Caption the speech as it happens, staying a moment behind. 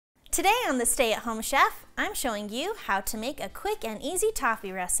Today on the Stay at Home Chef, I'm showing you how to make a quick and easy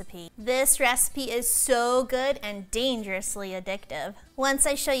toffee recipe. This recipe is so good and dangerously addictive. Once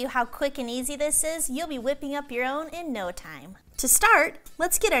I show you how quick and easy this is, you'll be whipping up your own in no time. To start,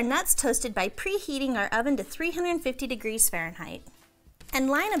 let's get our nuts toasted by preheating our oven to 350 degrees Fahrenheit. And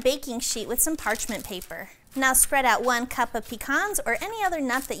line a baking sheet with some parchment paper. Now spread out 1 cup of pecans or any other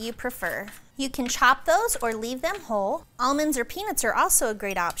nut that you prefer. You can chop those or leave them whole. Almonds or peanuts are also a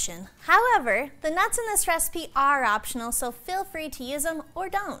great option. However, the nuts in this recipe are optional, so feel free to use them or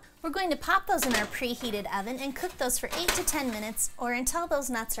don't. We're going to pop those in our preheated oven and cook those for 8 to 10 minutes or until those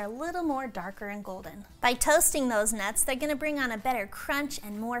nuts are a little more darker and golden. By toasting those nuts, they're going to bring on a better crunch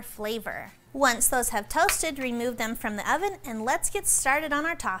and more flavor. Once those have toasted, remove them from the oven and let's get started on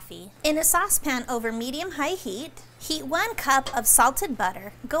our toffee. In a saucepan over medium-high heat, heat 1 cup of salted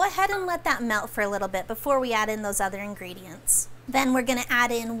butter. Go ahead and let that melt for a little bit before we add in those other ingredients. Then we're going to add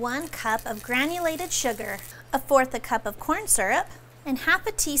in 1 cup of granulated sugar, 1/4 cup of corn syrup, and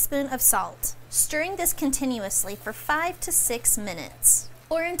 1/2 teaspoon of salt. Stirring this continuously for 5 to 6 minutes,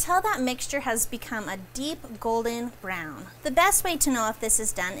 or until that mixture has become a deep golden brown. The best way to know if this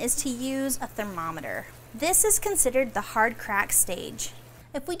is done is to use a thermometer. This is considered the hard crack stage.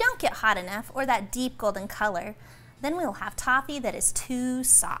 If we don't get hot enough or that deep golden color, then we'll have toffee that is too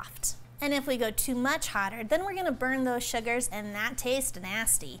soft. And if we go too much hotter, then we're gonna burn those sugars and that tastes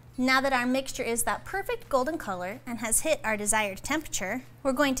nasty. Now that our mixture is that perfect golden color and has hit our desired temperature,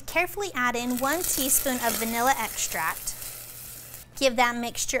 we're going to carefully add in 1 teaspoon of vanilla extract. Give that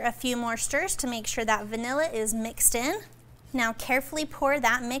mixture a few more stirs to make sure that vanilla is mixed in. Now carefully pour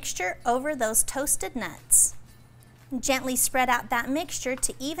that mixture over those toasted nuts. Gently spread out that mixture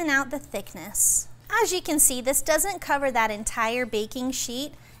to even out the thickness. As you can see, this doesn't cover that entire baking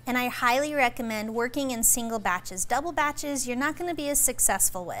sheet, and I highly recommend working in single batches. Double batches, you're not going to be as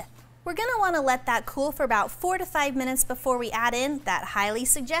successful with. We're going to want to let that cool for about 4 to 5 minutes before we add in that highly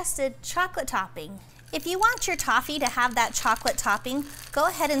suggested chocolate topping. If you want your toffee to have that chocolate topping, go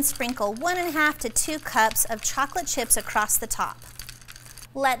ahead and sprinkle 1.5 to 2 cups of chocolate chips across the top.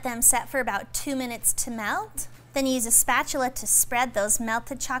 Let them set for about 2 minutes to melt. Then use a spatula to spread those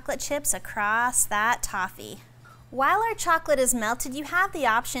melted chocolate chips across that toffee. While our chocolate is melted, you have the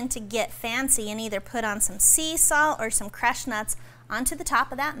option to get fancy and either put on some sea salt or some crushed nuts onto the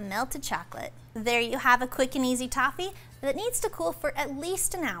top of that melted chocolate. There you have a quick and easy toffee that needs to cool for at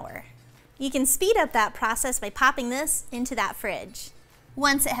least an hour. You can speed up that process by popping this into that fridge.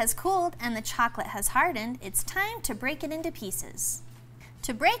 Once it has cooled and the chocolate has hardened, it's time to break it into pieces.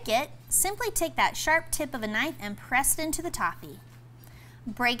 To break it, simply take that sharp tip of a knife and press it into the toffee.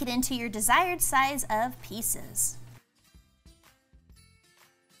 Break it into your desired size of pieces.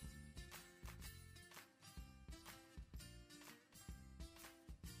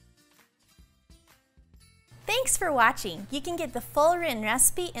 Thanks for watching. You can get the full written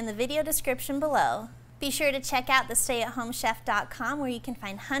recipe in the video description below. Be sure to check out thestayatHomeChef.com where you can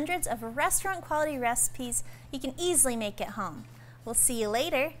find hundreds of restaurant quality recipes you can easily make at home. We'll see you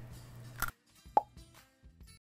later.